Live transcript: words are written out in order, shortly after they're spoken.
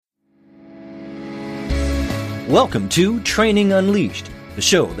Welcome to Training Unleashed, the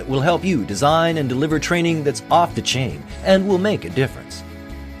show that will help you design and deliver training that's off the chain and will make a difference.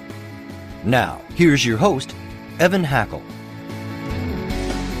 Now, here's your host, Evan Hackle.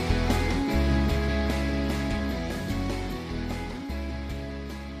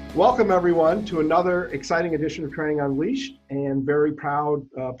 Welcome, everyone, to another exciting edition of Training Unleashed, and very proud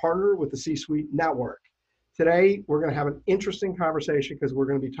partner with the C-Suite Network. Today, we're going to have an interesting conversation because we're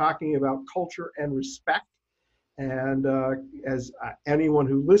going to be talking about culture and respect. And as anyone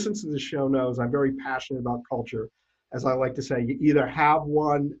who listens to this show knows, I'm very passionate about culture. As I like to say, you either have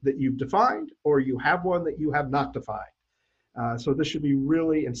one that you've defined or you have one that you have not defined. So this should be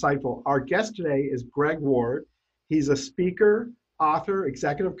really insightful. Our guest today is Greg Ward. He's a speaker, author,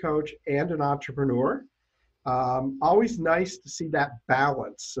 executive coach, and an entrepreneur. Always nice to see that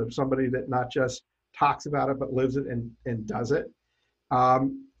balance of somebody that not just talks about it, but lives it and does it.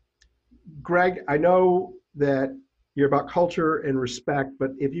 Greg, I know that you're about culture and respect,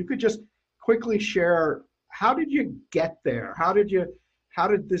 but if you could just quickly share, how did you get there? How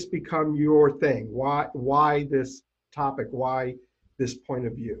did this become your thing? Why this topic? Why this point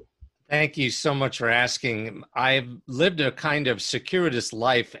of view? Thank you so much for asking. I've lived a kind of circuitous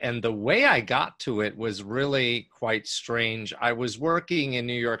life, and the way I got to it was really quite strange. I was working in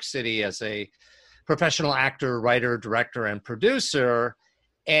New York City as a professional actor, writer, director, and producer.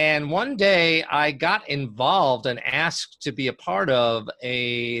 And one day I got involved and asked to be a part of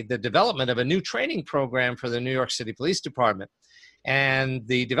the development of a new training program for the New York City Police Department. And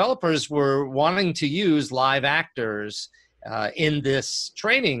the developers were wanting to use live actors in this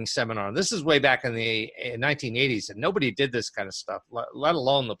training seminar. This is way back in the 1980s, and nobody did this kind of stuff, let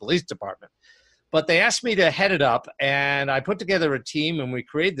alone the police department. But they asked me to head it up, and I put together a team, and we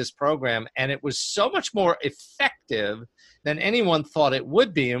created this program, and it was so much more effective than anyone thought it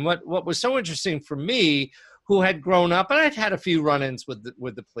would be. And what was so interesting for me, who had grown up, and I'd had a few run-ins with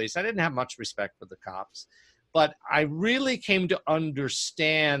the police. I didn't have much respect for the cops, but I really came to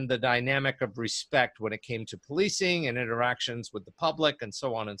understand the dynamic of respect when it came to policing and interactions with the public and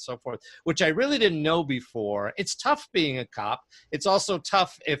so on and so forth, which I really didn't know before. It's tough being a cop. It's also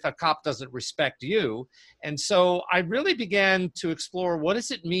tough if a cop doesn't respect you. And so I really began to explore, what does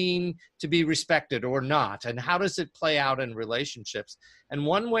it mean to be respected or not? And how does it play out in relationships? And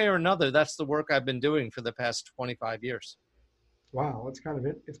one way or another, that's the work I've been doing for the past 25 years. Wow, it's kind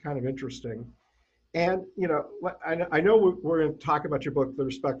of interesting. And, you know, I know we're going to talk about your book, The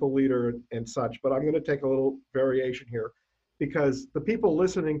Respectful Leader and such, but I'm going to take a little variation here because the people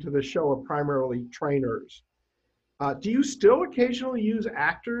listening to this show are primarily trainers. Do you still occasionally use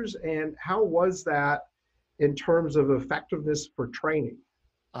actors, and how was that in terms of effectiveness for training?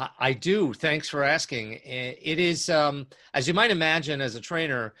 I do. Thanks for asking. It is, as you might imagine, as a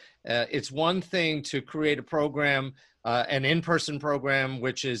trainer, it's one thing to create a program, an in-person program,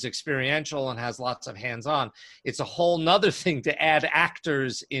 which is experiential and has lots of hands-on. It's a whole nother thing to add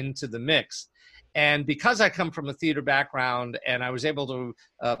actors into the mix. And because I come from a theater background and I was able to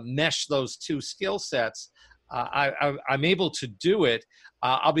mesh those two skill sets, I'm able to do it.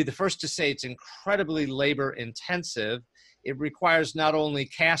 I'll be the first to say it's incredibly labor-intensive. It requires not only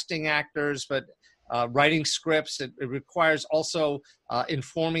casting actors, but writing scripts. It requires also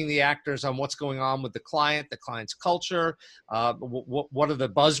informing the actors on what's going on with the client's culture, what are the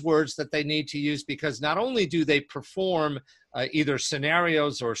buzzwords that they need to use, because not only do they perform either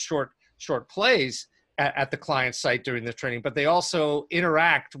scenarios or short plays at the client site during the training, but they also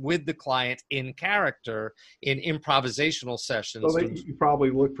interact with the client in character in improvisational sessions. So you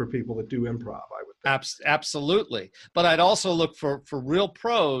probably look for people that do improv, I would think. Absolutely. But I'd also look for real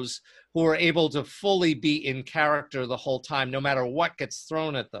pros who are able to fully be in character the whole time, no matter what gets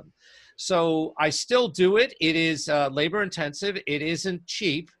thrown at them. So I still do it. It is labor intensive. It isn't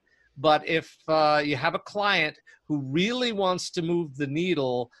cheap. But if you have a client who really wants to move the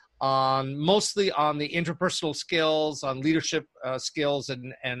needle mostly on the interpersonal skills, on leadership skills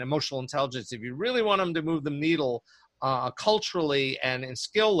and emotional intelligence, if you really want them to move the needle culturally and in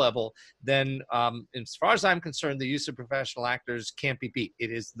skill level, then as far as I'm concerned, the use of professional actors can't be beat.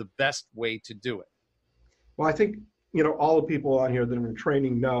 It is the best way to do it. Well, I think, you know, all the people on here that are in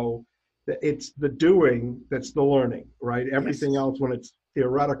training know that it's the doing that's the learning, right? Everything else, when it's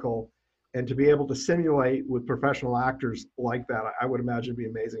theoretical, and to be able to simulate with professional actors like that, I would imagine be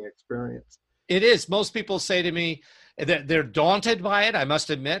an amazing experience. It is. Most people say to me that they're daunted by it, I must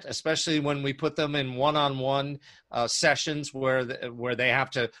admit, especially when we put them in one-on-one sessions where they have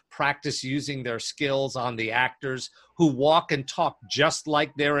to practice using their skills on the actors who walk and talk just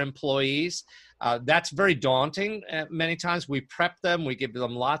like their employees. That's very daunting. Many times we prep them, we give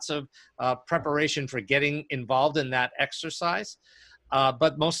them lots of preparation for getting involved in that exercise.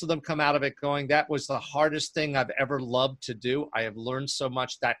 But most of them come out of it going, that was the hardest thing I've ever loved to do. I have learned so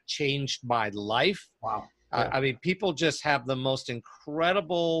much that changed my life. Wow. I mean, people just have the most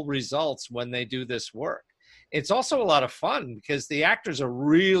incredible results when they do this work. It's also a lot of fun because the actors are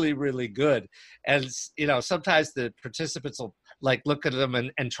really, really good. And, you know, sometimes the participants will like look at them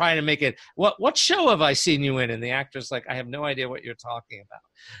and try to make it, what show have I seen you in? And the actor's like, I have no idea what you're talking about.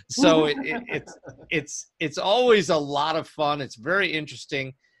 So it's always a lot of fun. It's very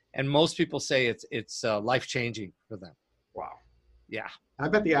interesting. And most people say it's life-changing for them. Wow. Yeah. I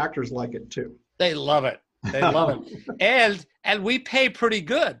bet the actors like it too. They love it. They love it. And we pay pretty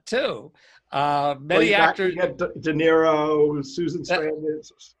good too. Many actors. You get De Niro, Susan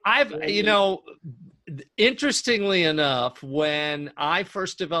Sarandon. You know, interestingly enough, when I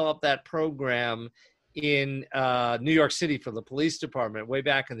first developed that program in New York City for the police department way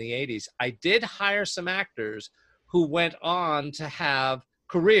back in the 80s, I did hire some actors who went on to have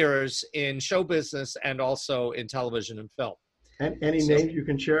careers in show business and also in television and film. And any names you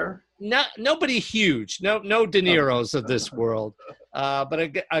can share? Nobody huge, no De Niro's of this world, but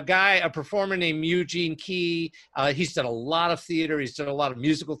a performer named Eugene Key. He's done a lot of theater. He's done a lot of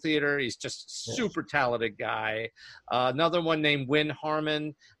musical theater. He's just a super talented guy. Another one named Win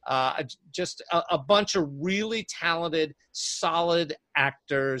Harmon. Just a bunch of really talented, solid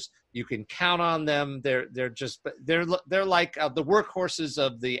actors. You can count on them. They're like the workhorses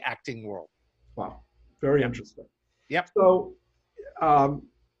of the acting world. Wow, very interesting. Yep. So.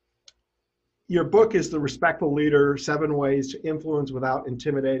 Your book is The Respectful Leader, 7 Ways to Influence Without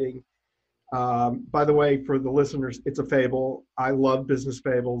Intimidating. By the way, for the listeners, it's a fable. I love business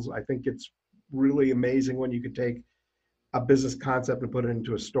fables. I think it's really amazing when you could take a business concept and put it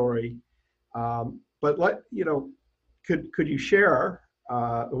into a story. But could you share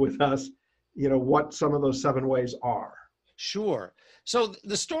with us, what some of those 7 ways are? Sure. So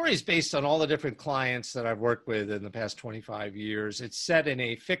the story is based on all the different clients that I've worked with in the past 25 years. It's set in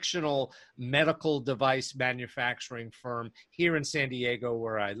a fictional medical device manufacturing firm here in San Diego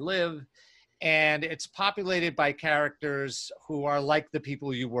where I live. And it's populated by characters who are like the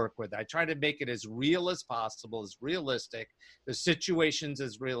people you work with. I try to make it as real as possible, as realistic, the situations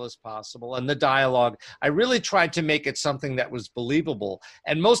as real as possible, and the dialogue. I really tried to make it something that was believable.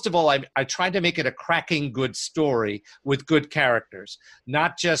 And most of all, I tried to make it a cracking good story with good characters,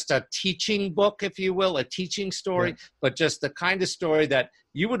 not just a teaching book, if you will, a teaching story, but just the kind of story that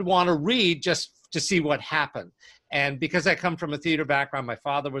you would want to read just to see what happened. And because I come from a theater background, my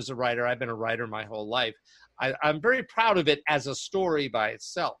father was a writer. I've been a writer my whole life. I'm very proud of it as a story by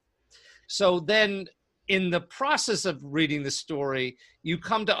itself. So then in the process of reading the story, you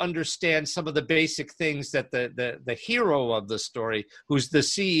come to understand some of the basic things that the hero of the story, who's the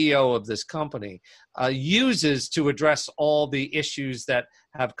CEO of this company, uses to address all the issues that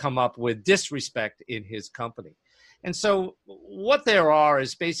have come up with disrespect in his company. And so what there are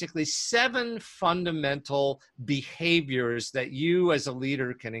is basically 7 fundamental behaviors that you as a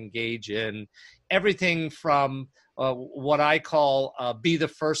leader can engage in. Everything from what I call be the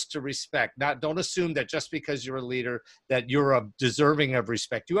first to respect. Don't assume that just because you're a leader that you're deserving of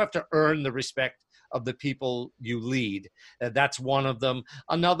respect. You have to earn the respect of the people you lead. That's one of them.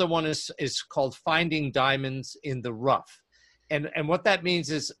 Another one is called finding diamonds in the rough. And what that means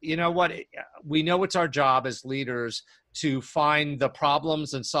is, we know it's our job as leaders to find the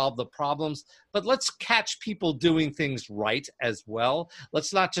problems and solve the problems, but let's catch people doing things right as well.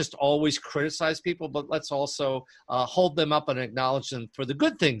 Let's not just always criticize people, but let's also hold them up and acknowledge them for the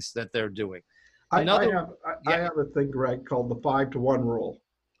good things that they're doing. I have a thing, Greg, called the 5-to-1 rule.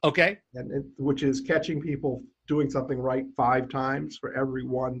 Okay. Which is catching people doing something right 5 times for every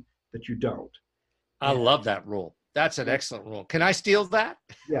one that you don't. I love that rule. That's an excellent rule. Can I steal that?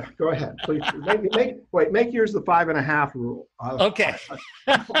 Yeah, go ahead. Please make yours the 5.5 rule. Okay.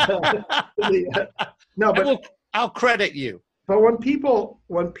 No, but I'll credit you. But when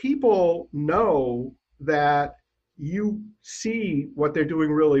people know that you see what they're doing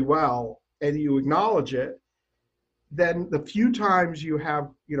really well and you acknowledge it, then the few times you have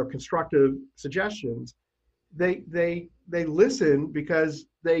constructive suggestions, they listen because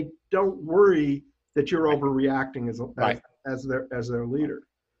they don't worry that you're overreacting as their leader.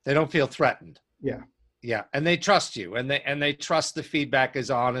 They don't feel threatened. Yeah, and they trust you, and they trust the feedback is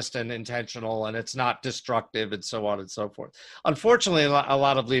honest and intentional, and it's not destructive, and so on and so forth. Unfortunately, a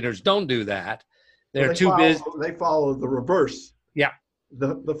lot of leaders don't do that. They're too busy. They follow the reverse. Yeah,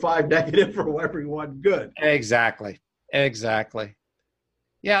 the 5 negative for every 1 good. Exactly.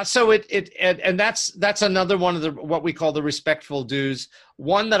 Yeah, so and that's another one of the what we call the respectful dues.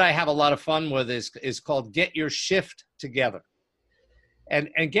 One that I have a lot of fun with is called get your shift together.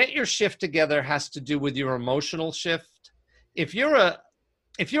 And get your shift together has to do with your emotional shift. If you're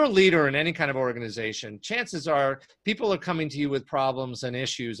a leader in any kind of organization, chances are people are coming to you with problems and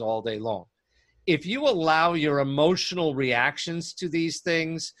issues all day long. If you allow your emotional reactions to these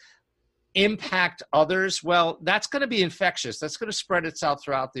things impact others, well, that's going to be infectious. That's going to spread itself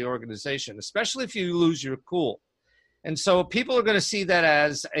throughout the organization, especially if you lose your cool. And so people are going to see that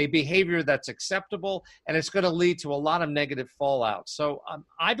as a behavior that's acceptable, and it's going to lead to a lot of negative fallout. So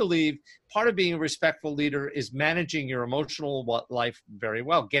I believe part of being a respectful leader is managing your emotional life very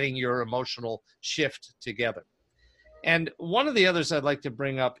well, getting your emotional shift together. And one of the others I'd like to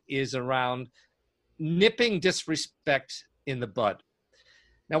bring up is around nipping disrespect in the bud.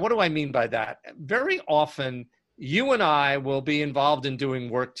 Now, what do I mean by that? Very often, you and I will be involved in doing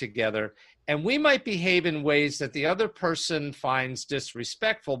work together, and we might behave in ways that the other person finds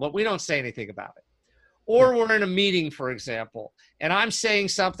disrespectful, but we don't say anything about it. Or we're in a meeting, for example, and I'm saying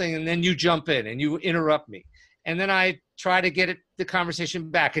something, and then you jump in and you interrupt me. And then I try to get the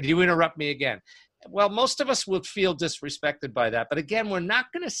conversation back, and you interrupt me again. Well, most of us would feel disrespected by that. But again, we're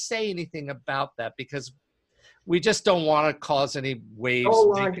not going to say anything about that because we just don't want to cause any waves.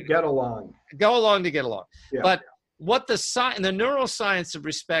 Go along to get along. Go along to get along. Yeah. But what the neuroscience of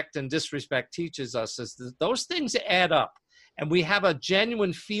respect and disrespect teaches us is that those things add up, and we have a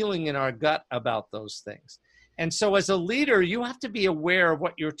genuine feeling in our gut about those things. And so as a leader, you have to be aware of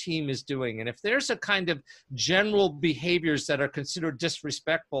what your team is doing. And if there's a kind of general behaviors that are considered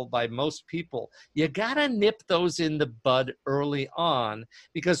disrespectful by most people, you got to nip those in the bud early on,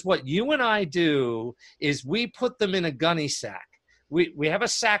 because what you and I do is we put them in a gunny sack. We have a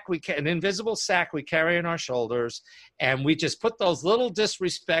sack, an invisible sack we carry on our shoulders, and we just put those little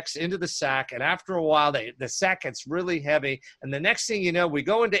disrespects into the sack, and after a while, the sack gets really heavy, and the next thing you know, we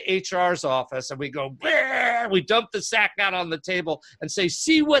go into HR's office, and we go, we dump the sack out on the table and say,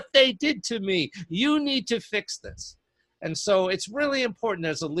 see what they did to me. You need to fix this. And so it's really important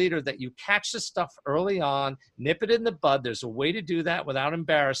as a leader that you catch the stuff early on, nip it in the bud. There's a way to do that without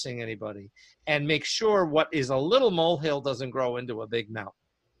embarrassing anybody, and make sure what is a little molehill doesn't grow into a big mountain.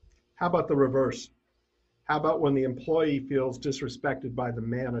 How about the reverse? How about when the employee feels disrespected by the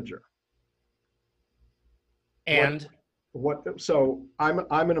manager? And so I'm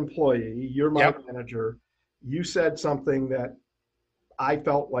an employee, you're my manager. You said something that I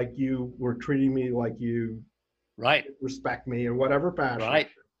felt like you were treating me like you respect me in whatever fashion. Right.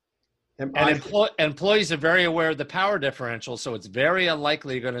 And employees are very aware of the power differential, so it's very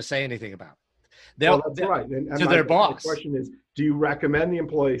unlikely you're going to say anything about it. That's right. And to their boss. The question is, do you recommend the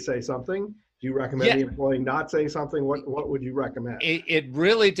employee say something? Do you recommend the employee not say something? What would you recommend? It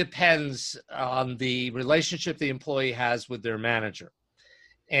really depends on the relationship the employee has with their manager.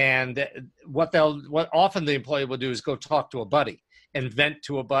 And what often the employee will do is go talk to a buddy and vent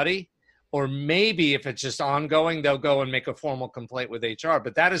to a buddy. Or maybe if it's just ongoing, they'll go and make a formal complaint with HR,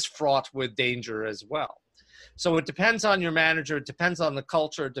 but that is fraught with danger as well. So it depends on your manager, it depends on the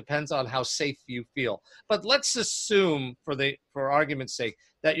culture, it depends on how safe you feel. But let's assume, for argument's sake,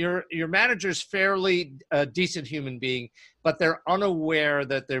 that your manager's fairly decent human being, but they're unaware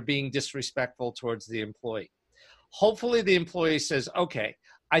that they're being disrespectful towards the employee. Hopefully the employee says, okay,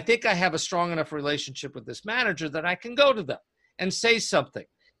 I think I have a strong enough relationship with this manager that I can go to them and say something.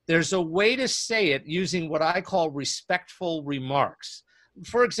 There's a way to say it using what I call respectful remarks.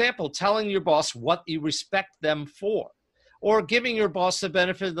 For example, telling your boss what you respect them for, or giving your boss the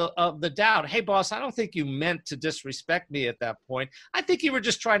benefit of the doubt. Hey, boss, I don't think you meant to disrespect me at that point. I think you were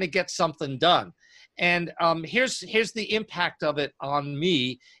just trying to get something done. And here's the impact of it on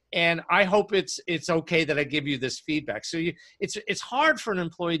me. And I hope it's okay that I give you this feedback. So it's hard for an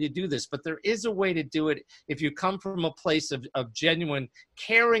employee to do this, but there is a way to do it if you come from a place of genuine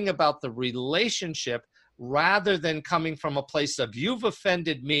caring about the relationship, rather than coming from a place of you've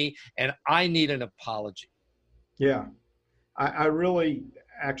offended me and I need an apology. Yeah, I really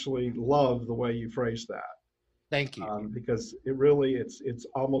actually love the way you phrased that. Thank you. Because it's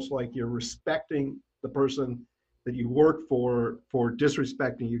almost like you're respecting the person that you work for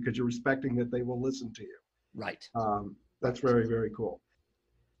disrespecting you, because you're respecting that they will listen to you. Right. That's very, very cool.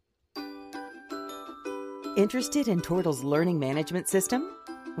 Interested in Tortle's learning management system?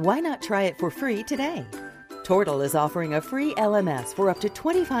 Why not try it for free today? Tortle is offering a free LMS for up to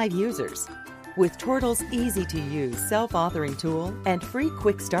 25 users. With Tortle's easy-to-use self-authoring tool and free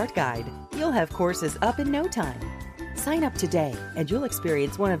quick start guide, you'll have courses up in no time. Sign up today and you'll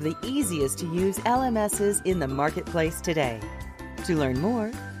experience one of the easiest to use LMSs in the marketplace today. To learn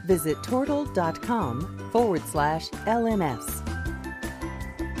more, visit tortal.com/LMS.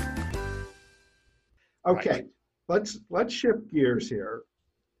 Okay, let's shift gears here.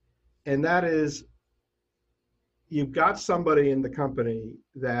 And that is, you've got somebody in the company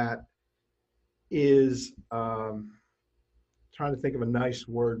that is, trying to think of a nice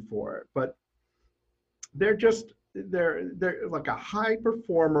word for it, but they're like a high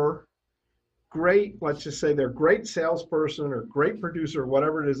performer, great, let's just say they're a great salesperson or great producer,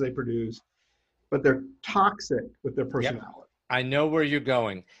 whatever it is they produce, but they're toxic with their personality. Yep. I know where you're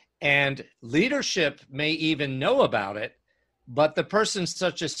going. And leadership may even know about it, but the person's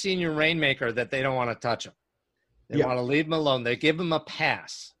such a senior rainmaker that they don't want to touch them. They want to leave them alone. They give them a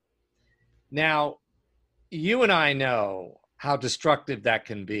pass. Now, you and I know how destructive that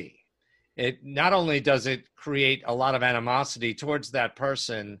can be. It not only does it create a lot of animosity towards that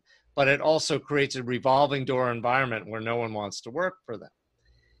person, but it also creates a revolving door environment where no one wants to work for them.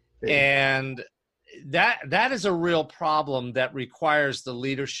 And that is a real problem that requires the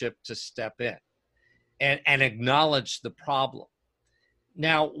leadership to step in and acknowledge the problem.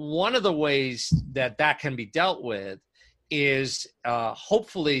 Now, one of the ways that can be dealt with is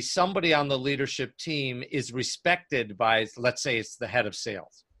hopefully somebody on the leadership team is respected by, let's say it's the head of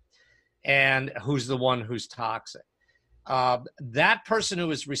sales, and who's the one who's toxic. That person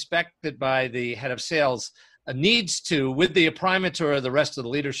who is respected by the head of sales needs to, with the imprimatur of the rest of the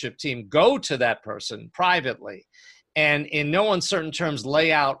leadership team, go to that person privately and in no uncertain terms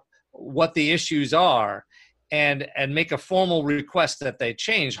lay out what the issues are and make a formal request that they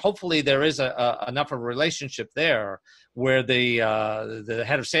change. Hopefully there is enough of a relationship there where the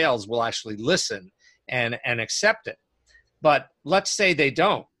head of sales will actually listen and accept it. But let's say they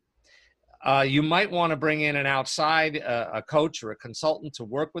don't. You might want to bring in an outside, a coach or a consultant to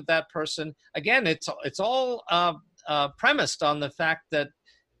work with that person. Again, it's all premised on the fact that,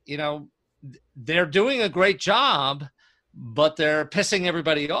 they're doing a great job, but they're pissing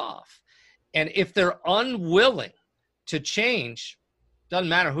everybody off. And if they're unwilling to change, doesn't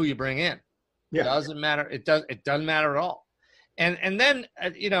matter who you bring in. Yeah. It doesn't matter. It doesn't matter at all. And then,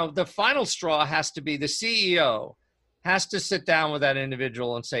 the final straw has to be the CEO has to sit down with that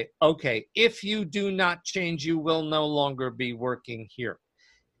individual and say, okay, if you do not change, you will no longer be working here.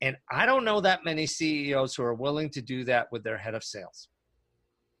 And I don't know that many CEOs who are willing to do that with their head of sales.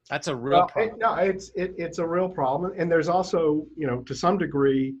 That's a real problem. It's a real problem. And there's also, to some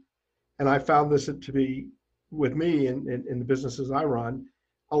degree, and I found this to be with me in the businesses I run,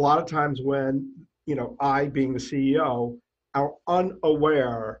 a lot of times when, I being the CEO, are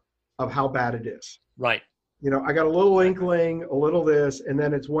unaware of how bad it is. Right. I got a little inkling, a little this, and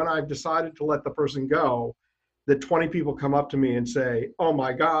then it's when I've decided to let the person go that 20 people come up to me and say, oh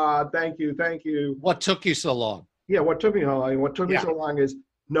my God, thank you. What took you so long? Yeah, what took me so long? What took me so long is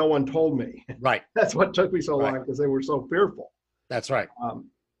no one told me. Right. That's what took me so long, because they were so fearful. That's right.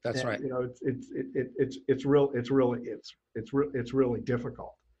 That's right. It's really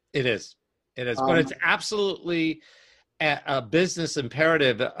difficult. It is. But it's absolutely a business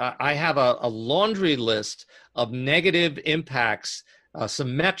imperative. I have a laundry list of negative impacts,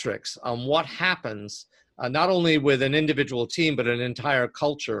 some metrics on what happens, not only with an individual team, but an entire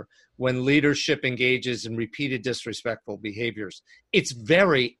culture when leadership engages in repeated disrespectful behaviors. It's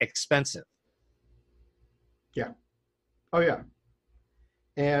very expensive. Yeah. Oh, yeah.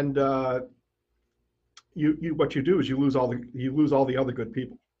 And what you do is you lose all the other good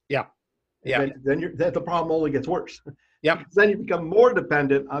people. Yeah. Yeah. Then the problem only gets worse. Yep. Then you become more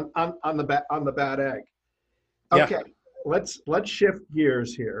dependent on the bad egg. Okay, yep. Let's shift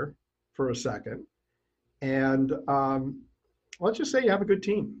gears here for a second, and let's just say you have a good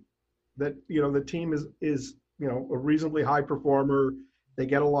team. That the team is a reasonably high performer. They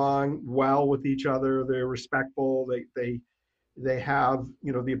get along well with each other. They're respectful. They have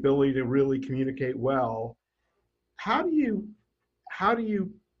the ability to really communicate well. How do you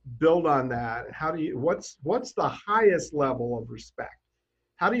build on that? What's the highest level of respect?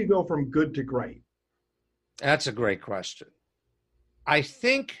 How do you go from good to great? That's a great question. I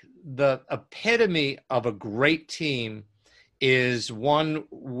think the epitome of a great team is one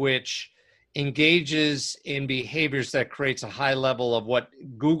which engages in behaviors that creates a high level of what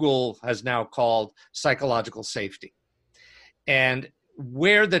Google has now called psychological safety. And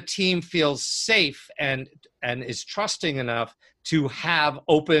where the team feels safe and is trusting enough to have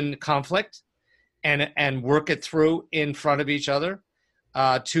open conflict and work it through in front of each other,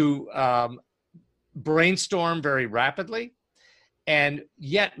 to brainstorm very rapidly, and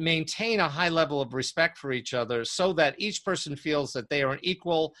yet maintain a high level of respect for each other so that each person feels that they are an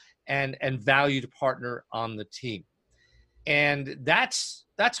equal and valued partner on the team. And that's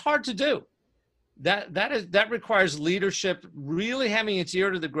hard to do. That requires leadership really having its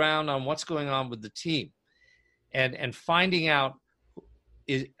ear to the ground on what's going on with the team, and finding out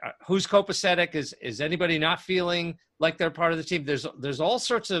who's copacetic. Is anybody not feeling like they're part of the team? There's all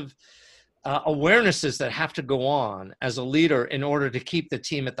sorts of awarenesses that have to go on as a leader in order to keep the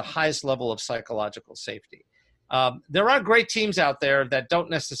team at the highest level of psychological safety. There are great teams out there that don't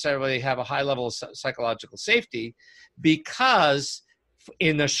necessarily have a high level of psychological safety, because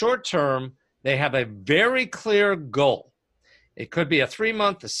in the short term, they have a very clear goal. It could be a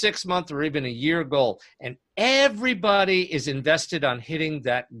 3-month, a 6-month, or even a year goal. And everybody is invested on hitting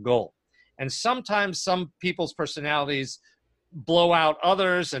that goal. And sometimes some people's personalities blow out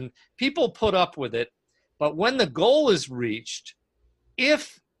others, and people put up with it. But when the goal is reached,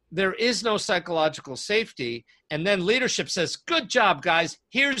 if there is no psychological safety, and then leadership says, good job, guys,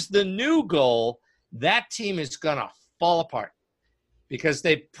 here's the new goal, that team is going to fall apart, because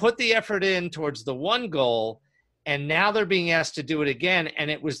they put the effort in towards the one goal, and now they're being asked to do it again. And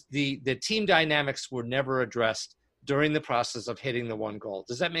it was the team dynamics were never addressed during the process of hitting the one goal.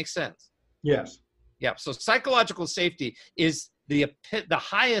 Does that make sense? Yes. Yeah. So psychological safety is the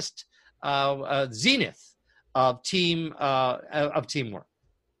highest zenith of teamwork.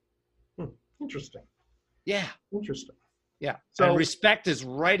 Interesting. Yeah. Interesting. Yeah. So and respect is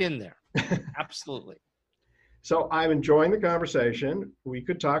right in there. Absolutely. So I'm enjoying the conversation. We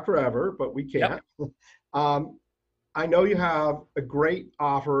could talk forever, but we can't. Yep. I know you have a great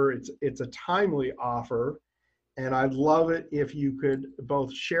offer. It's a timely offer, and I'd love it if you could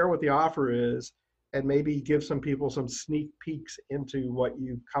both share what the offer is and maybe give some people some sneak peeks into what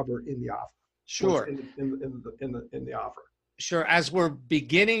you cover in the offer. Sure. In the offer. Sure. As we're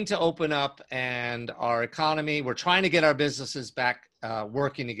beginning to open up and our economy, we're trying to get our businesses back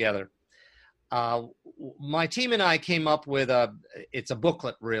working together. My team and I came up with it's a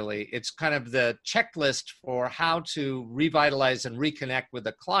booklet, really. It's kind of the checklist for how to revitalize and reconnect with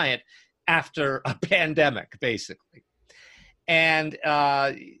a client after a pandemic, basically. And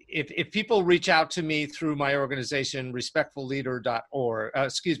if people reach out to me through my organization,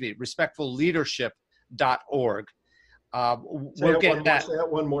 respectfulleadership.org, we'll get that. Say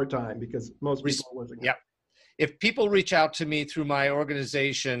that one more time, because most people wasn't. Yep. If people reach out to me through my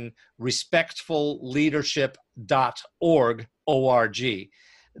organization, respectfulleadership.org, O-R-G,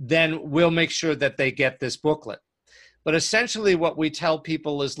 then we'll make sure that they get this booklet. But essentially what we tell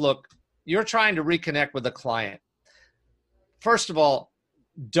people is, look, you're trying to reconnect with a client. First of all,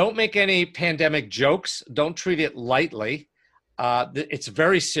 don't make any pandemic jokes. Don't treat it lightly. It's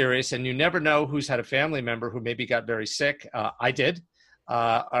very serious, and you never know who's had a family member who maybe got very sick. I did.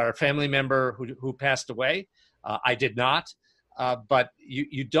 Our family member who passed away. I did not. But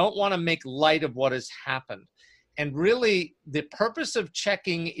you don't want to make light of what has happened. And really, the purpose of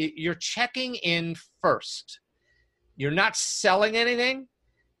checking, you're checking in first. You're not selling anything.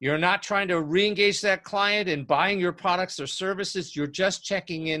 You're not trying to re-engage that client in buying your products or services. You're just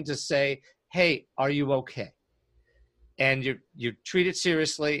checking in to say, hey, are you okay? And you treat it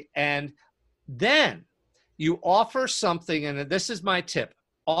seriously. And then you offer something, and this is my tip,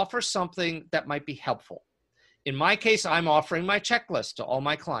 offer something that might be helpful. In my case, I'm offering my checklist to all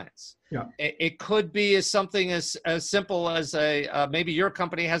my clients. Yeah. It could be something as simple as maybe your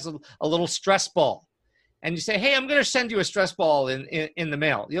company has a little stress ball. And you say, hey, I'm going to send you a stress ball in the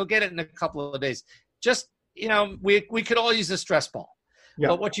mail. You'll get it in a couple of days. Just, we could all use a stress ball. Yeah.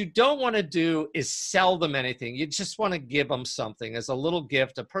 But what you don't want to do is sell them anything. You just want to give them something as a little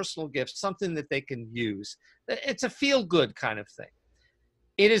gift, a personal gift, something that they can use. It's a feel-good kind of thing.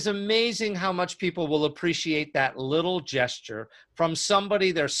 It is amazing how much people will appreciate that little gesture from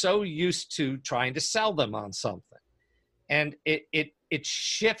somebody they're so used to trying to sell them on something. And it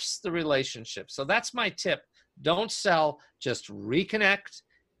shifts the relationship. So that's my tip. Don't sell, just reconnect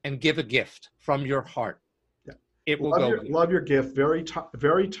and give a gift from your heart. Yeah. It will love your gift. Very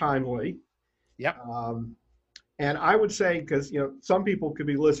timely. Yep. And I would say, because some people could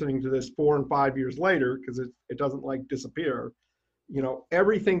be listening to this 4 and 5 years later, because it doesn't disappear.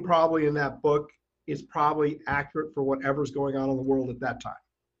 Everything probably in that book is probably accurate for whatever's going on in the world at that time.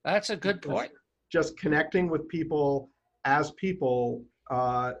 That's a good point. Just connecting with people as people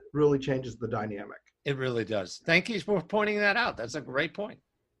really changes the dynamic. It really does. Thank you for pointing that out. That's a great point.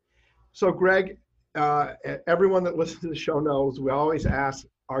 So Greg, everyone that listens to the show knows we always ask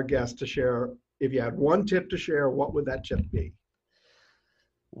our guests to share, if you had one tip to share, what would that tip be?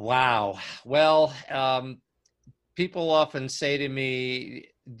 Wow. Well, people often say to me,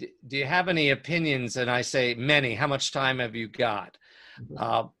 do you have any opinions? And I say, many. How much time have you got?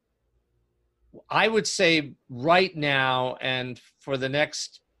 I would say right now and for the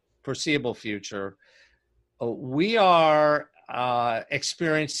next foreseeable future, we are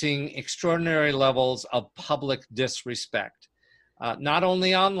experiencing extraordinary levels of public disrespect, not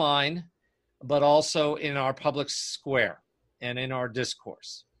only online, but also in our public square and in our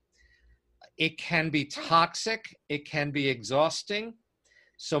discourse. It can be toxic. It can be exhausting.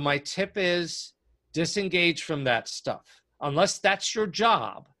 So my tip is disengage from that stuff. Unless that's your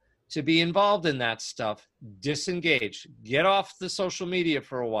job to be involved in that stuff, disengage. Get off the social media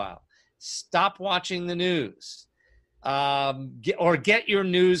for a while. Stop watching the news. Get your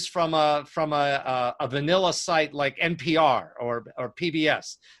news from a vanilla site like NPR or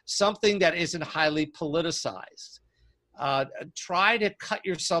PBS, something that isn't highly politicized. Try to cut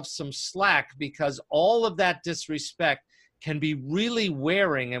yourself some slack, because all of that disrespect can be really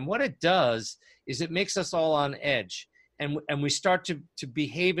wearing. And what it does is it makes us all on edge. And we start to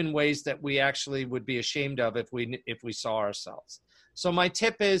behave in ways that we actually would be ashamed of if we saw ourselves. So my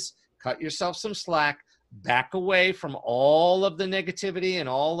tip is cut yourself some slack, back away from all of the negativity and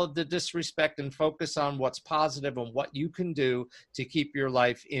all of the disrespect, and focus on what's positive and what you can do to keep your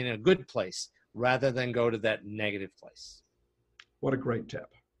life in a good place rather than go to that negative place. What a great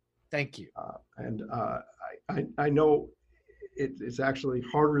tip. Thank you. I know it's actually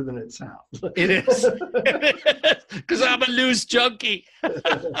harder than it sounds. It is. Because I'm a news junkie.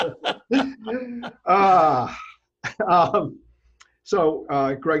 So,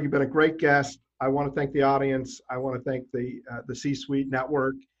 Greg, you've been a great guest. I want to thank the audience. I want to thank the C-Suite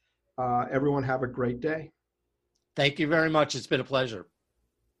Network. Everyone have a great day. Thank you very much. It's been a pleasure.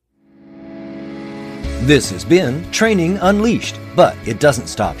 This has been Training Unleashed, but it doesn't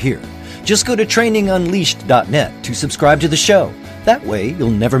stop here. Just go to trainingunleashed.net to subscribe to the show. That way, you'll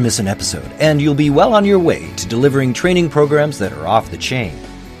never miss an episode, and you'll be well on your way to delivering training programs that are off the chain.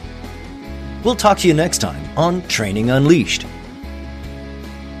 We'll talk to you next time on Training Unleashed.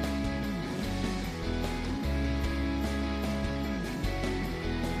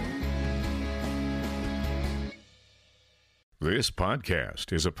 This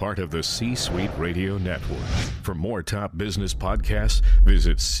podcast is a part of the C-Suite Radio Network. For more top business podcasts,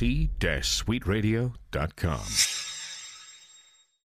 visit c-suiteradio.com.